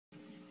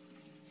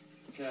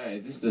Okay,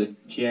 this is a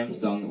jam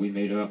song that we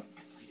made up.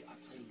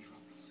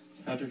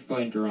 Patrick's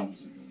playing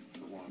drums.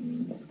 For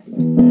once.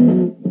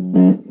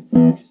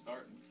 Can we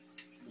start?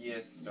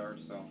 Yes, start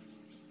song.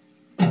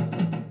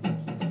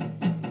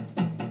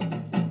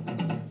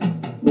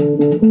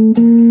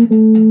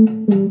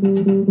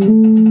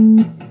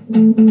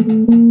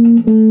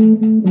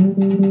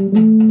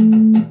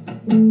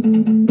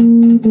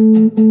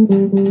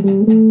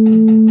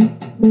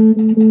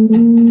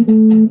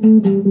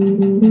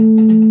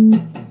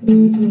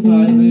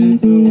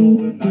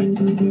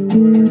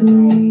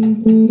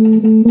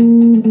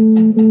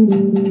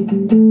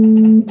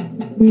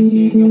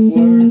 Picking up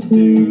words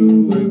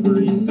to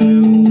every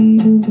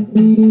sound.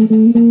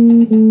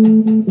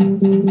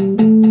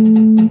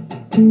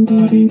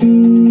 Nobody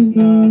knows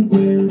not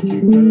where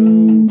to go.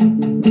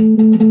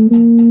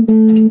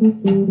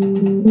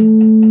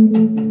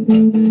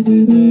 But this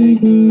is a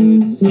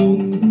good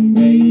song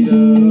made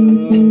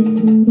up.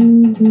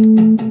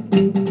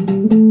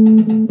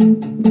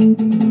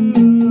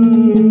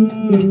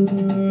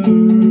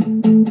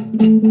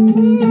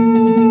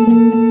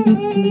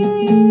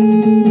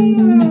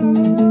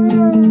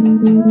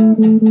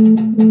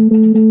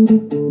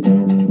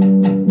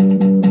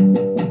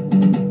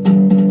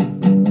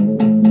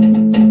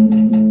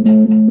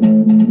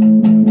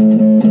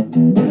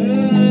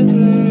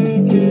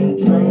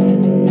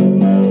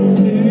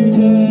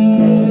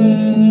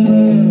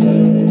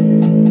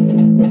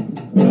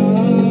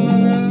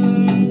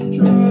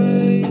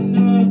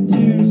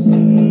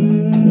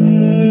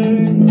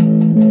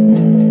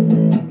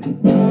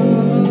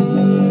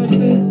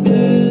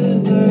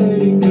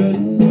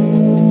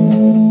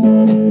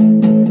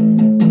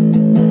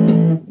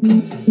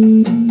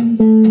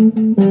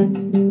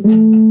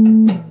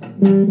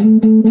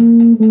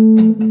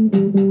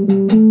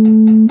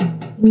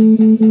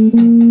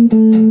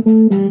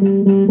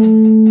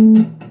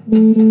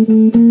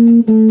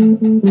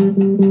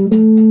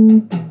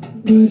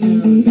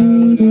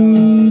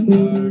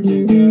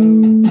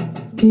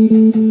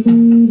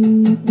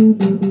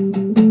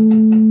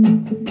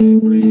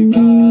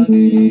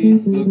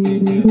 Everybody's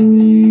looking at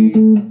me,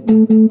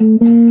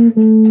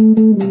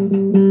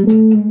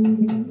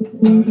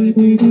 but if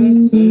you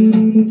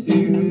listen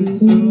to the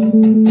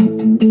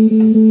song,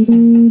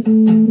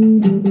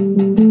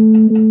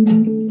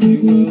 you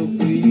will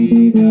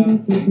be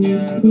nothing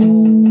at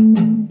all.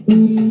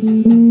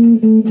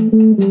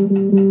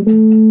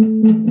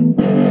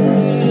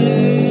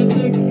 At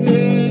the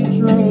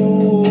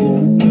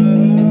controls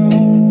now,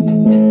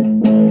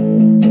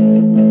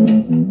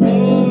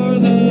 for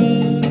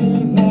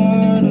the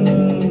heart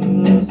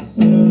of the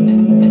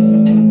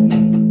sun.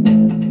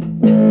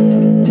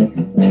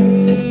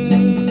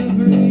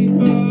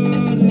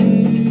 Everybody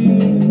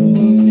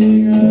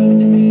looking at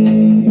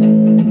me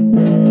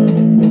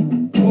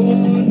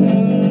on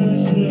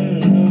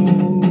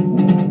national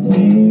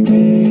TV.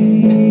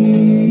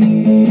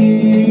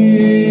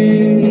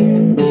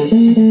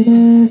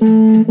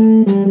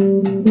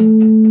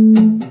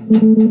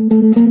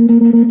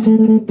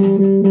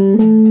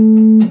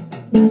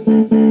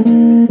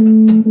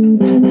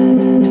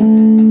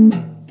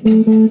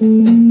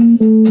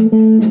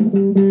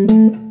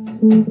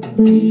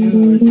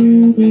 You're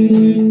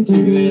jamming to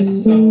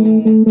this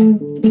song.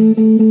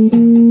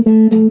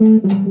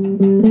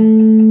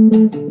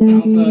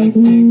 Sounds like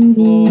Pink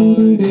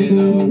Floyd in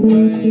a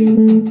way.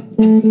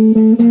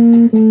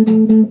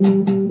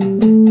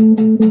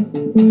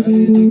 That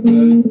is a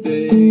good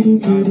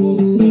thing, I will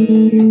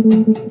say.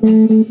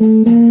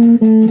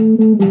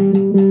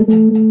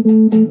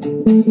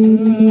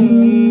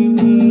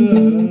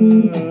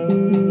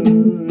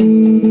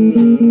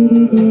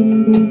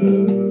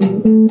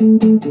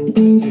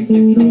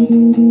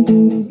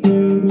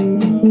 Controls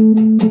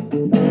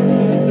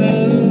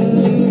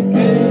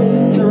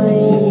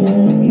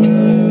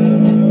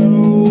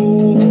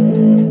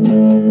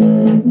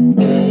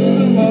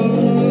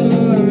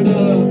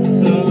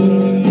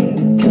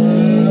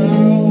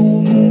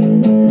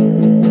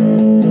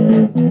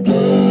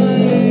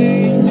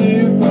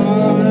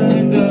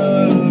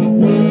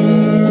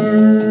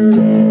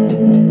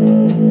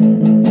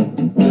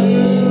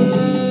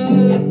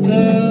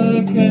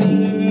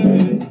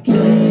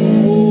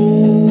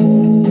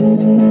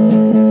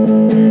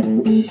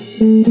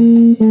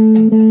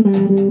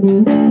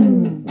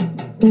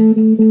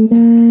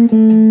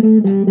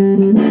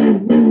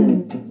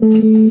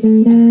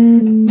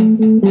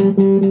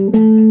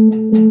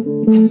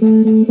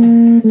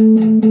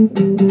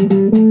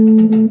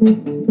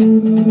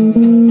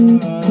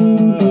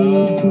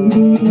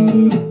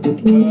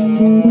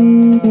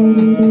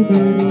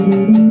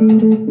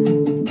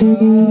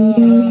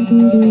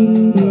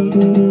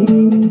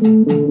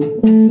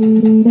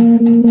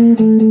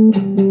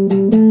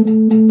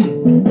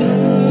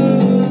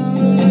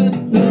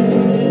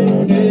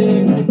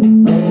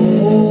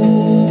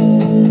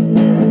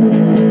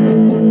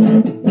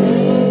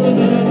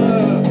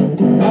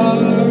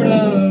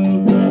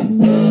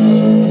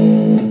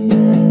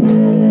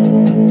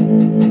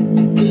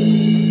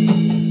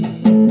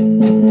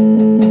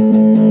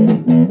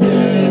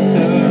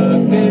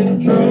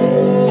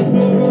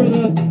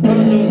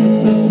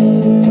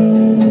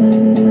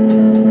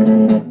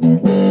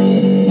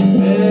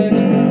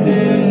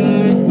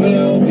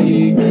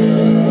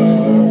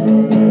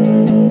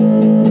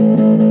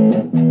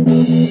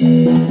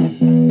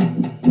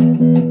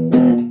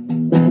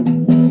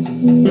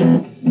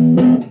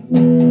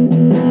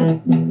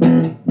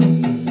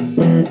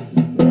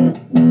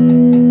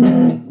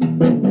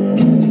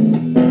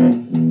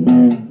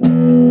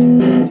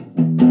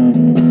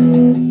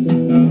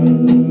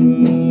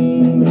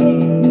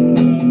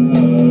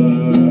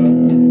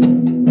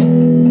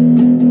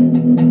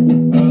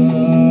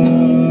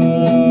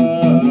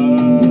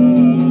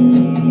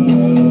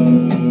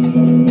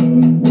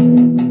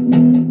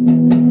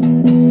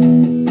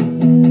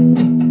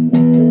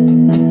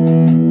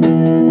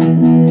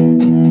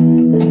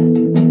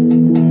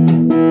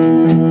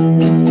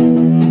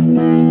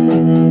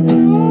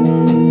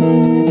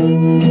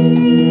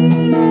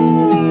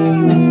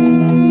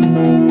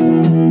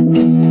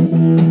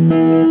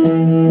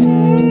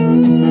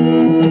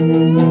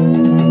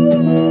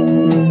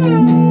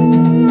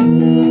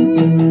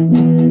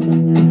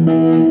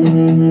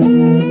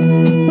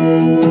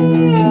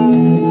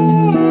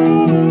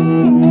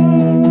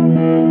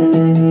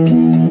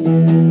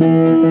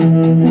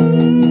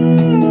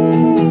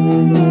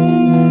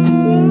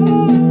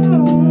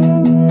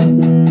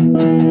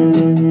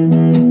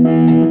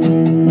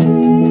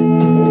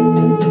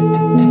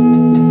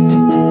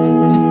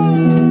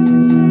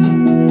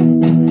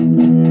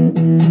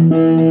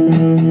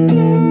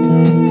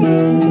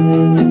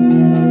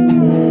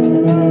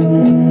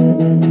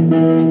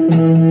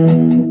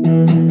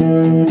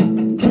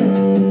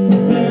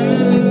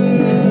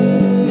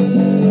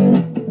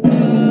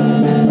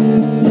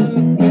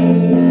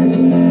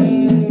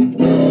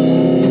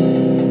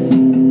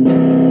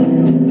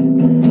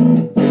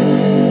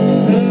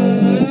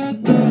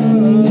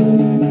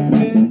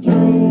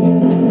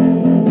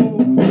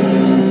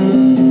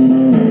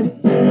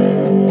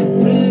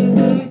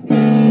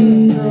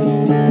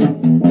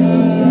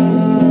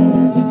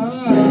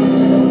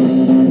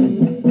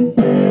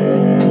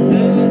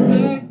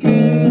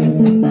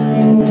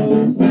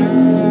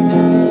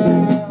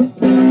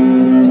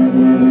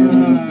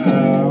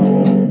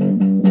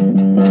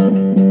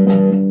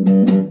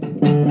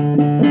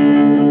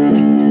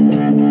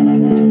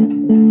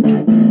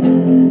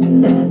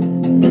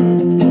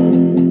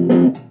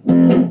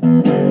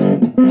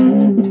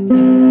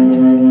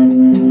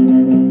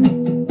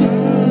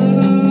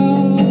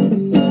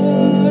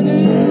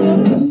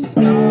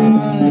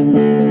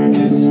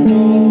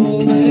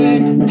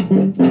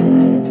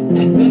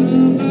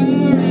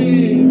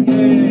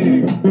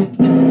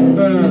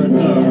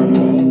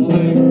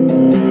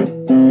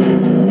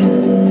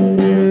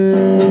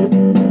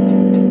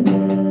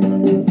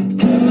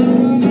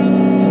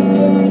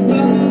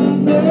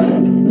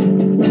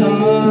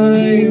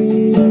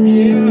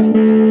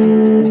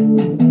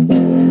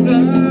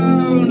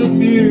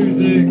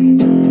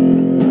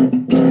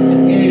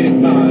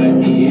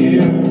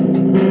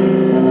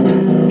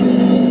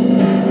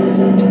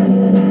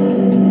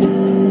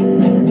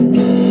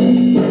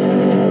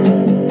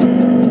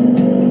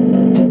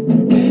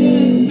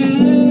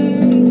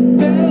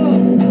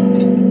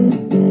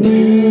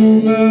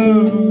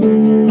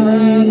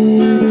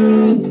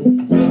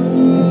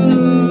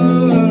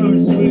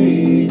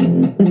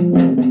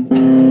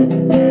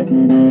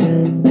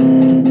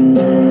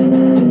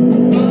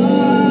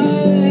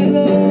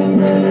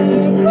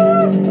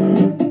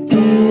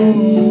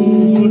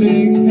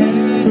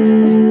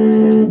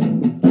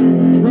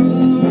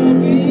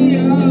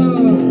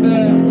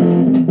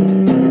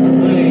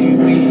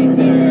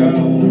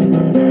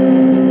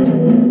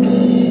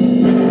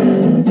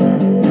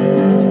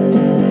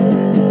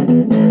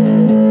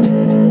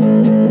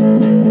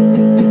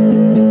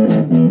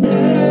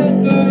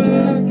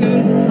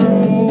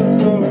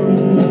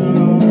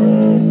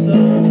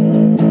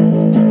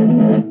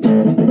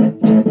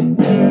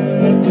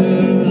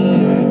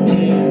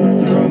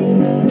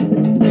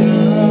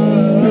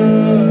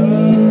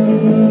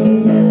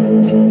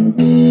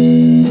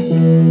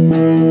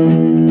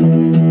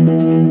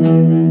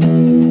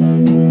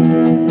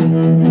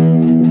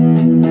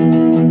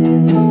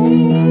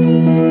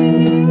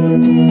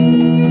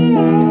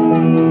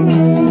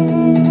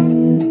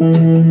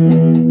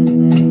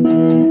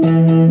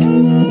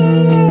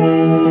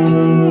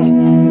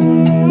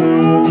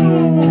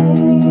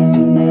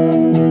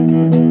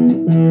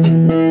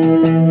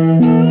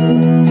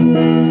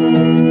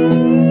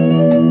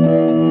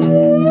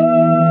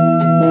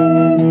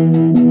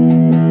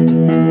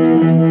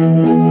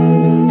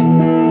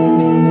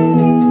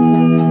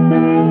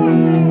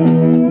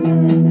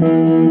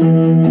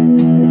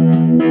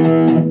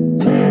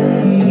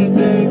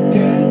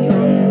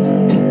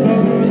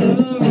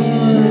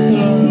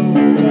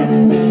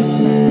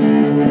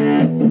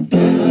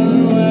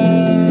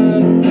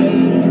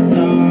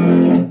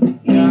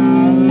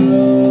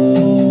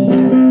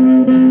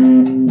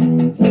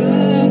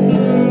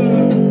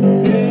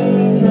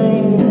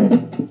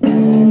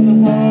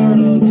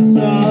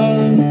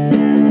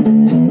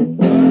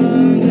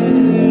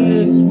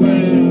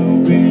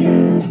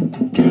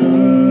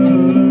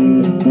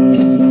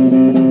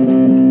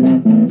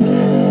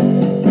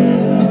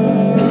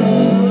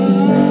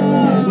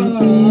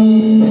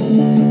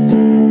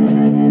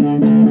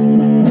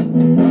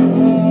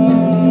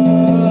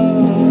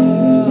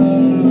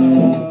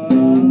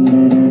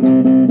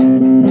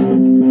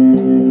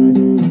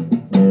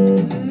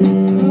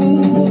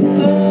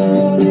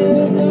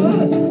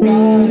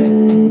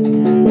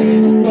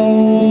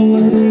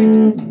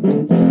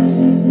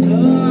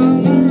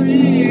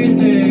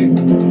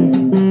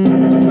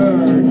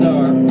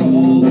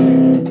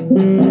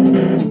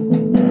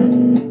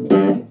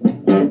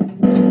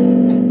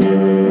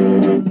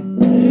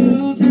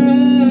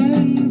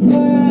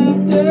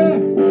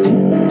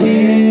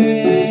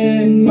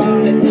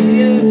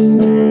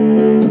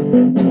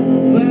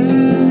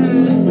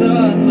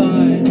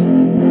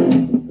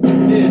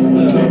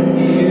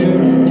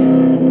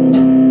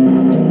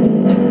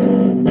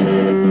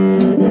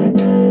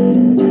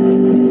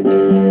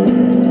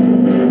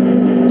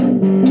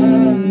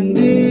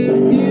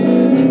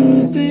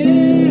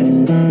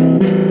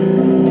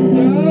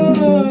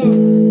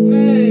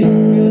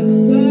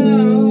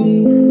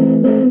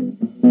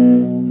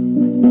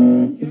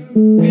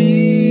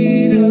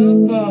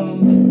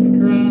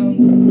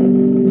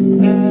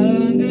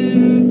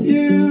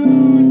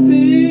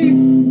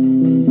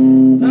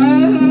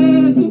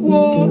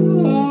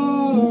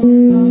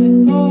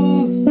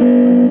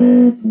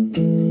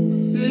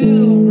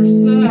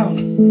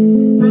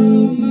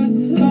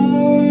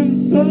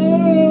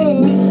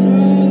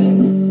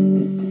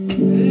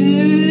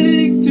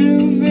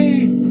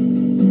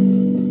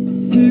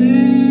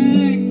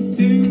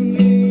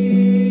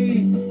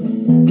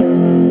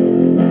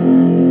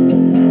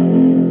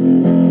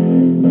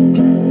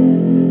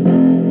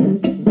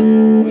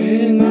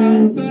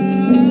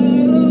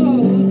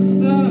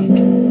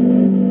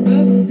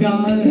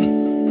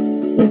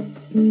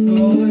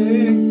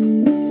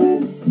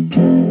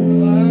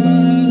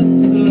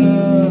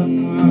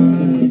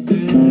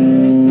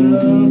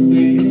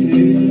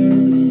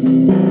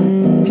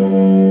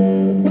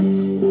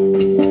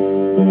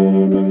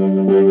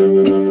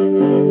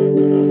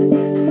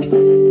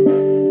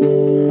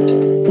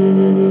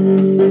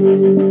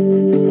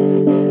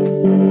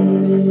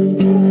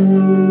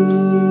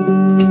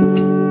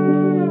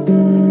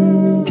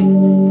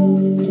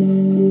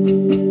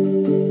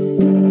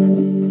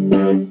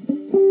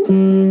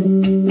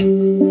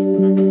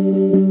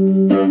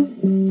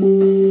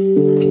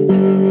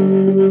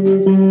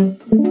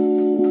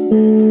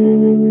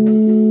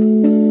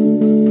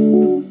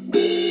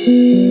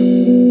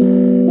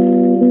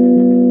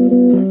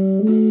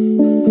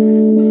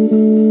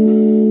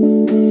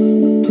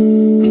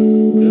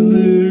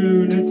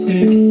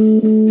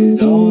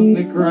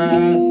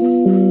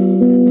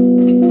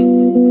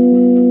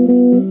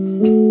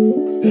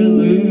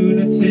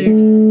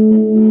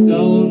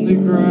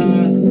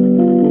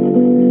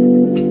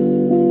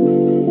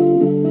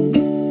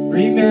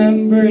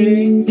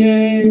Remembering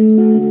games,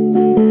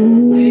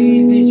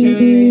 easy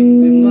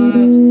chains and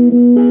laughs.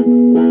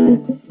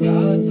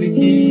 Got to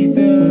keep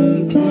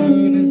those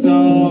lunars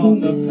on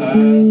the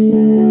path.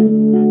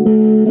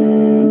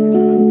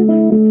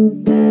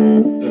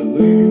 The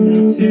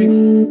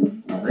lunatics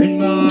are in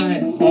my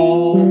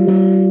hall.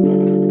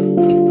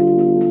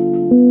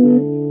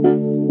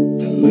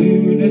 The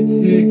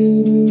lunatics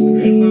are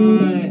in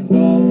my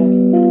hall.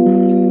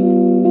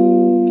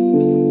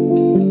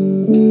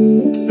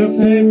 The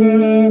paper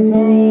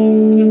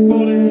rolls and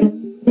bullet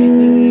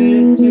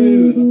pieces to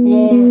the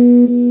floor.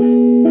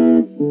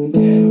 And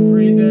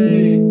every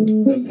day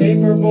the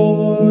paper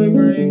boy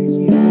brings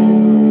more.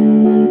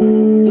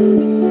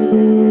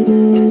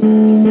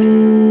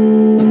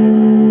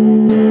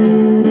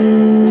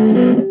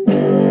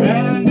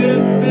 And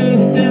if the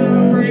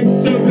dam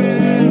breaks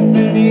open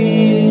many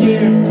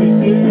years too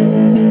soon,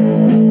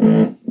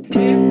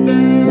 if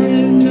there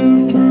is no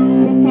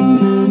room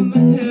upon the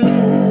hill,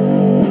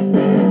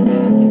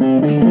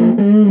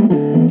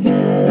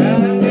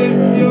 and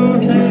if your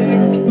head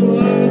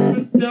explodes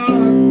with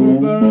dark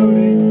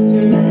forebodings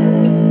too,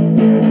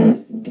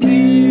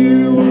 see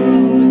you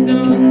on the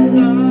dark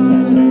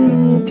side of the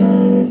moon.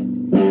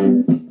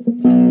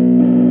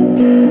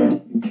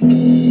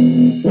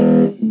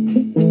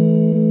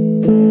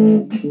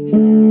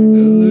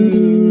 The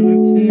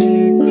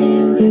lunatics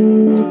are in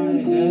my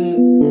head.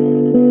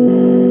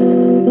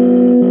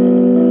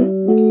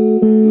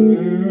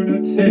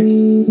 Lunatics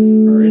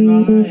are in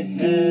my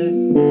head.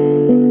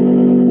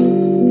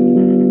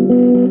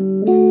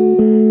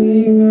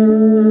 Leave her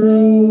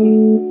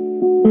alone.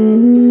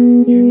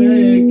 You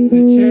make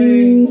the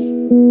change.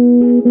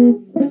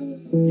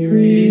 You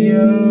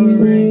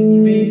rearrange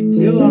me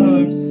till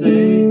I'm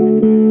sane.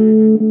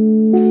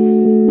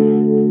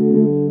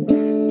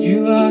 You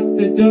lock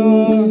the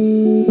door,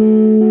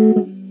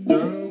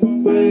 throw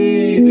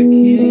away the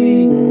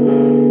key.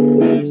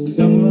 There's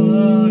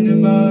someone in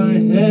my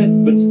head,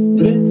 but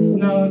it's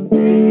not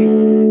me.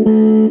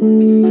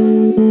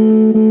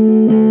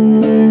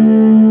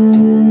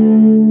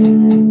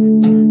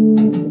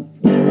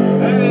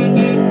 And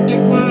if the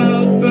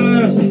cloud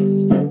bursts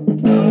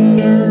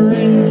thunder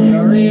in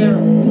your ear,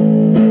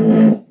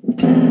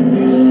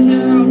 you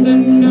shout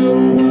and no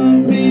one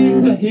seems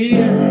to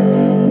hear.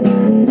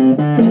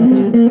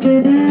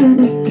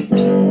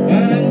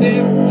 And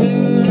if the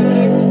earth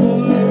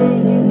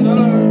explodes with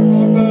dark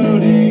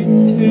forebodings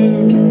too,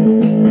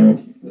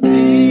 I'll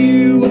see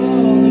you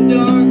on the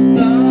dark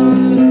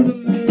side of the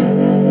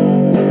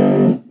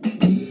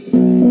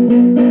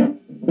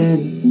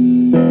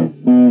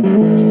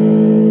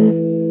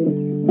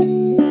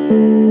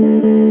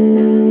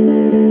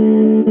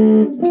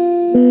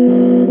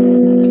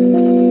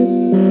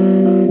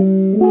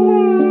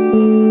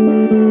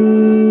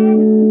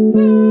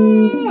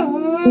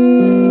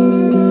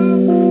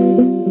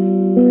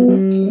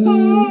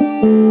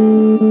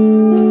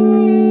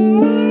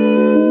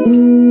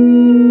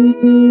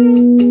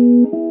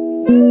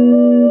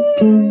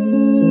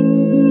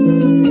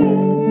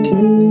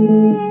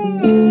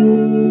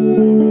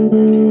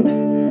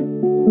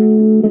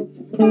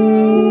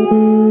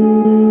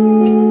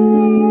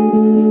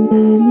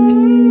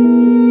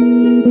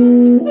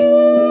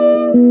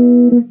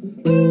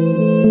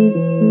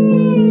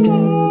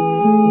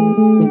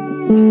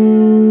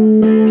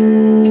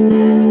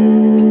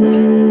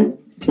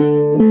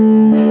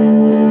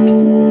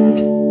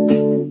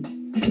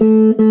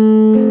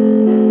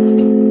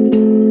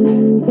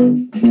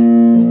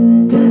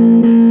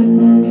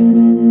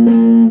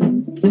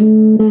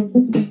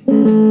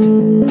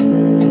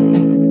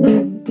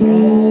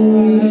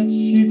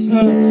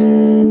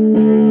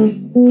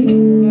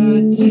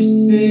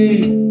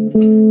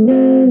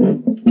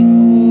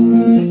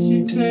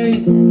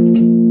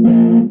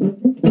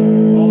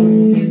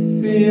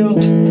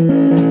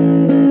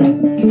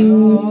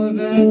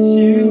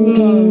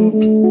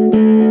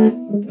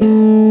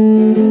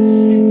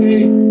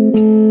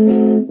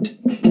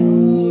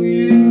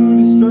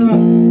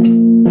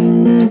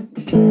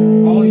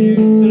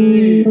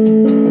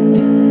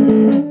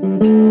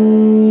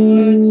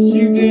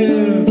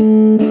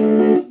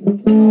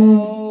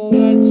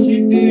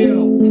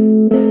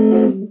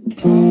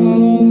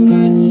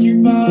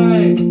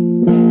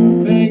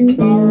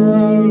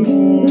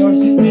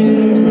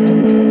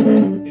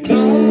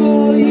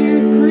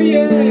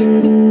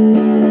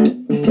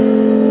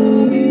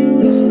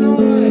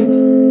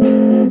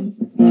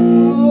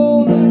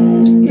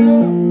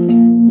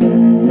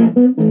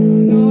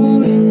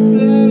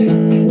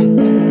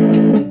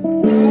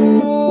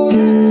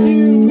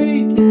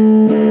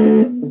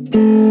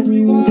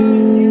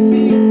everyone you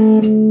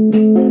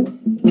meet.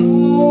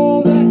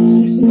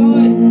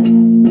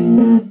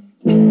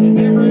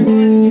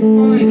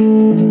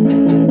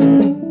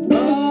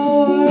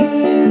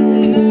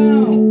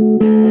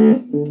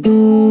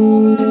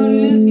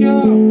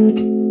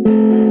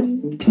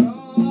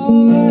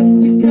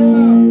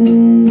 come,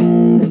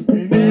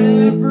 and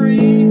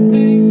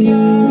everything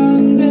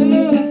under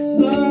the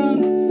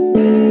sun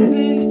is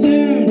in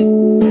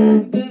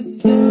tune. The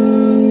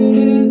sun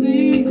is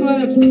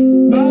eclipsed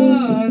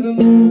by the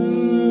moon.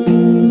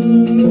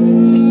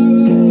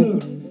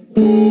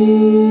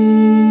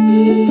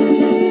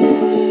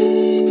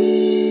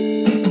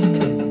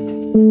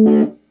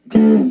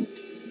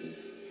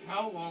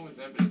 How long was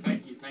that?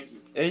 Thank you.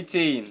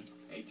 18.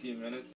 18 minutes.